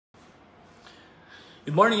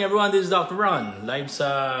Good morning everyone, this is Dr. Ron, live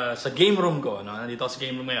sa game room ko. No? Nandito ako sa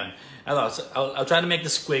game room ngayon. I'll try to make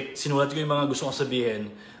this quick. Sinulat ko yung mga gusto kong sabihin.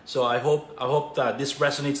 So I hope that this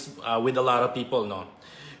resonates with a lot of people. No?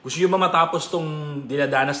 Gusto nyo ba matapos tong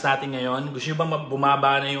dinadanas natin ngayon? Gusto nyo ba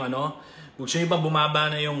bumaba na yung Gusto nyo ba bumaba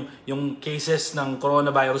na yung cases ng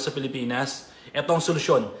coronavirus sa Pilipinas? Ito ang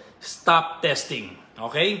solusyon. Stop testing.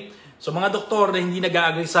 Okay? So mga doktor na hindi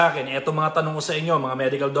nag-a-agree sa akin, eto mga tanong ko sa inyo, mga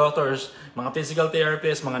medical doctors, mga physical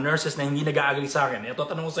therapists, mga nurses na hindi nag-a-agree sa akin, eto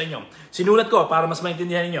tanong ko sa inyo. Sinulat ko para mas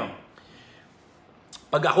maintindihan niyo.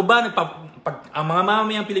 Pag ako ba, ang mga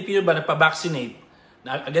mamamayang Pilipino ba nagpa-vaccinate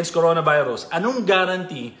against coronavirus, anong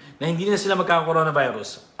guarantee na hindi na sila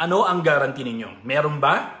magkaka-coronavirus? Ano ang guarantee ninyo? Meron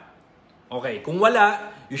ba? Okay, kung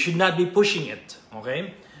wala, you should not be pushing it. Okay?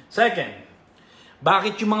 Second,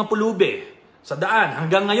 bakit yung mga pulubi sa daan,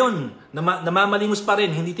 hanggang ngayon, namamalimos pa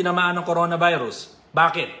rin, hindi tinamaan ng coronavirus?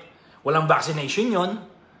 Bakit? Walang vaccination yon.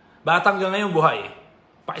 Ba't hanggang ngayon buhay?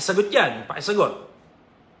 Pakisagot yan, pakisagot.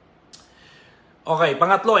 Okay,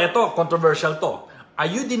 pangatlo, ito, controversial to. Are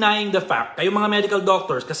you denying the fact, kayo mga medical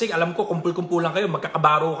doctors, kasi alam ko, kumpul-kumpul lang kayo,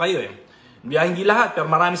 magkakabaro kayo eh. Hindi lahat, pero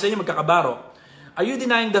marami sa inyo magkakabaro. Are you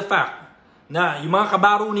denying the fact na yung mga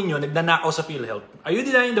kabaro ninyo nagnanakaw sa PhilHealth? Are you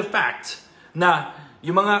denying the fact na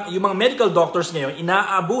yung mga medical doctors ngayon,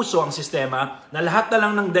 inaabuso ang sistema na lahat na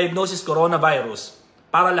lang ng diagnosis coronavirus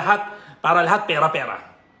para lahat pera-pera?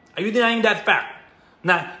 Are you denying that fact?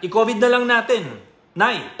 Na i-COVID na lang natin.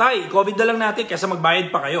 Nay, tay, i-COVID na lang natin kaysa magbayad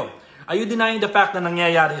pa kayo. Are you denying the fact na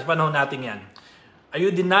nangyayari sa panahon natin yan? Are you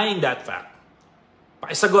denying that fact?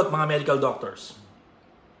 Pakisagot mga medical doctors.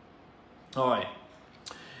 Okay.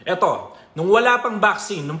 Eto, nung wala pang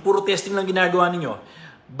vaccine, nung puro testing lang ginagawa ninyo,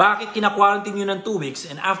 bakit kina-quarantine nyo ng 2 weeks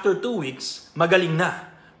and after 2 weeks, magaling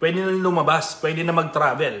na? Pwede na lumabas, pwede na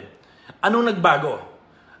mag-travel. Anong nagbago?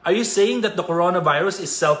 Are you saying that the coronavirus is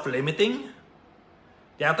self-limiting?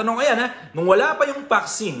 Tinatanong ko yan ha, nung wala pa yung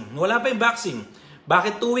vaccine,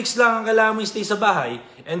 bakit 2 weeks lang ang kailangan mo stay sa bahay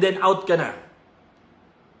and then out ka na?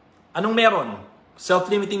 Anong meron?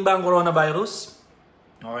 Self-limiting ba ang coronavirus?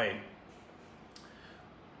 Okay.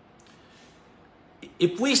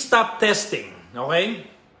 If we stop testing, okay?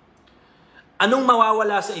 Anong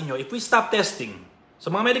mawawala sa inyo if we stop testing?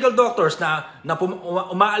 Sa mga medical doctors na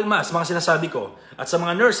umaalma sa mga sinasabi ko, at sa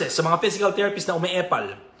mga nurses, sa mga physical therapists na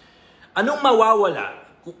umeepal, anong mawawala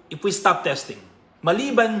if we stop testing?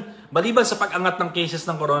 Maliban sa pag-angat ng cases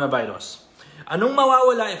ng coronavirus. Anong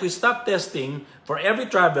mawawala if we stop testing for every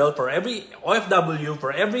travel, for every OFW,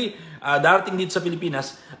 for every darating dito sa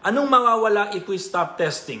Pilipinas? Anong mawawala if we stop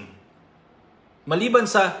testing? Maliban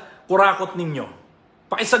sa kurakot ninyo.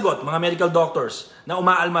 Pakisagot, mga medical doctors na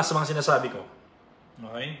umaalma sa mga sinasabi ko.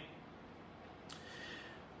 Okay?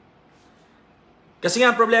 Kasi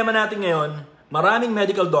nga, ang problema natin ngayon, maraming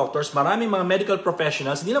medical doctors, maraming mga medical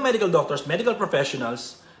professionals, hindi lang medical doctors, medical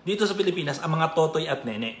professionals, dito sa Pilipinas, ang mga totoy at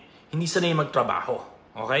nene. Hindi sanay magtrabaho.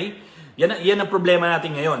 Okay? Yan ang problema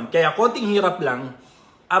natin ngayon. Kaya konting hirap lang,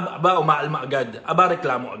 umaalma agad,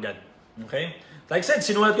 reklamo agad. Okay? Like I said,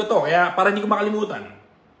 sinulat ko to, kaya para hindi ko makalimutan.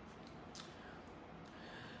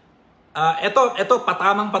 Ito,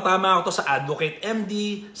 patamang-patama ako to sa Advocate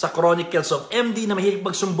MD, sa Chronicles of MD na mahilig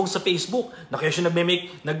magsumbong sa Facebook. Na kaya siya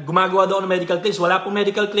gumagawa daw ng medical claims. Wala pong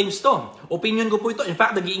medical claims to. Opinion ko po ito. In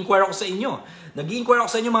fact, nag-i-inquire ako sa inyo. Nag-i-inquire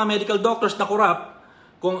ako sa inyo mga medical doctors na corrupt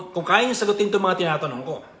kung kaya niyo sagutin itong mga tinatanong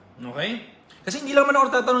ko. Okay? Kasi hindi lang man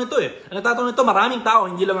ako nagtatanong ito eh. Ang nagtatanong ito, maraming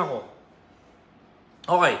tao, hindi lang ako.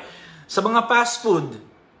 Okay. Sa mga fast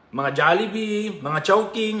food, mga Jollibee, mga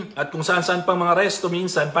Chowking, at kung saan-saan pang mga resto,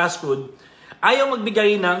 minsan fast food, ayaw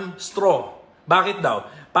magbigay ng straw. Bakit daw?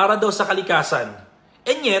 Para daw sa kalikasan.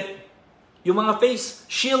 And yet, yung mga face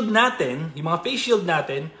shield natin,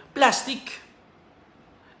 plastic.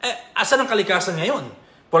 Asan ang kalikasan ngayon?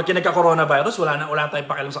 Porque nagka-coronavirus, wala tayong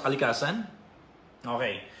pakialam sa kalikasan?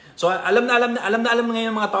 Okay. So, alam na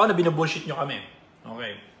ngayon mga tao na binubullshit nyo kami.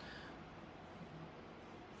 Okay.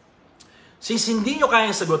 Since hindi nyo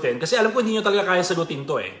kayang sagutin, kasi alam ko hindi nyo talaga kayang sagutin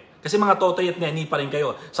to eh. Kasi mga totoy at neni pa rin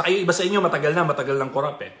kayo. Sa kayo, iba sa inyo, matagal ng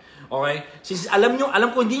corrupt eh. Okay? Since alam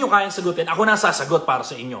ko hindi nyo kayang sagutin, ako na sasagot para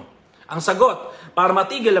sa inyo. Ang sagot para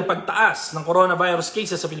matigil ang pagtaas ng coronavirus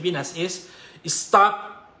cases sa Pilipinas is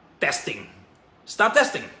stop testing. Stop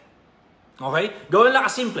testing. Okay? Gawin lang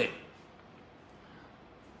kasimple.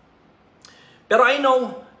 Pero I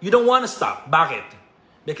know you don't want to stop. Bakit?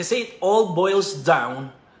 Because it all boils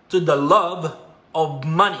down to the love of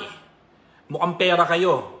money. Mukhang pera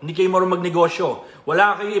kayo. Hindi kayo marunong magnegosyo.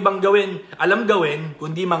 Wala kayong ibang alam gawin,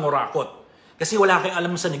 kundi mangurakot. Kasi wala kayong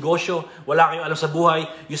alam sa negosyo, wala kayong alam sa buhay.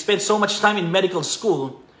 You spend so much time in medical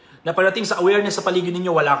school Na pagdating sa awareness sa paligid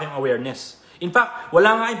ninyo, wala kayong awareness. In fact,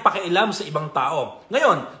 wala nga kayong pakialam sa ibang tao.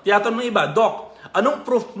 Ngayon, tinatanong ng iba, Doc, anong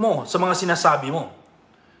proof mo sa mga sinasabi mo?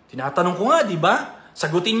 Tinatanong ko nga, di ba?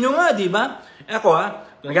 Sagutin nyo nga, di ba? Ako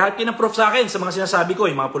naghahanap kayo ng proof sa akin sa mga sinasabi ko,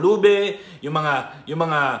 yung mga pulube, yung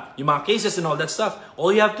mga cases and all that stuff.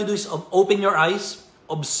 All you have to do is open your eyes,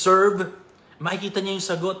 observe, makikita niya yung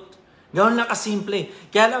sagot. Ganoon lang kasimple.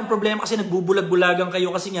 Kaya lang ang problema kasi nagbubulag-bulagan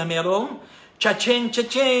kayo kasi nga merong cha-ching,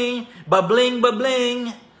 babling,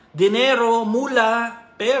 dinero, mula,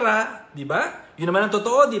 pera, di ba? Yun naman ang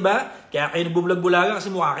totoo, di ba? Kaya kayo nagbubulag-bulagan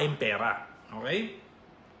kasi mukha kayong pera. Okay?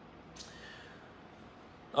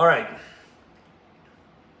 Alright.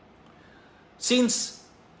 Since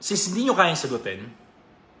hindi nyo kayang sagutin,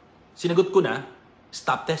 sinagot ko na,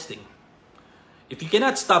 stop testing. If you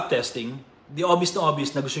cannot stop testing, the obvious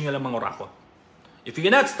na gusto nyo lang mangurakot. If you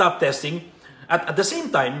cannot stop testing, at the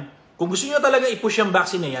same time, kung gusto nyo talaga i-push yung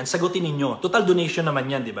vaccine na yan, sagutin ninyo. Total donation naman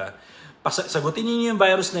yan, di ba? Sagutin ninyo yung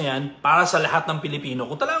virus na yan para sa lahat ng Pilipino.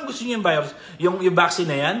 Kung talagang gusto nyo yung virus, yung vaccine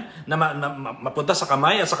na yan, na mapunta sa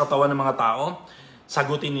kamay at sa katawan ng mga tao,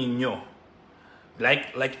 sagutin ninyo.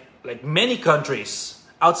 Like many countries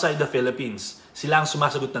outside the Philippines, sila ang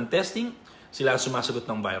sumasagot ng testing, sila ang sumasagot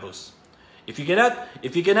ng virus. If you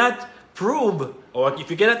cannot prove or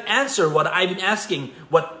if you cannot answer what I've been asking,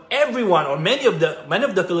 what everyone or many of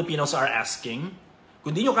the Filipinos are asking,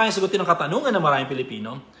 kung di nyo kaya sagutin ang katanungan ng maraming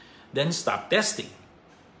Pilipino, then stop testing.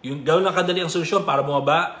 Yung gawin lang kadali ang solusyon para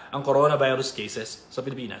bumaba ang coronavirus cases sa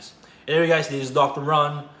Pilipinas. Anyway guys, this is Dr.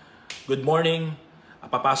 Ron. Good morning.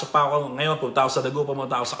 Papasok pa ako ngayon, pumunta ako sa Dagupan,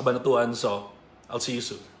 pumunta ako sa Cabanatuan. So, I'll see you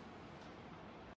soon.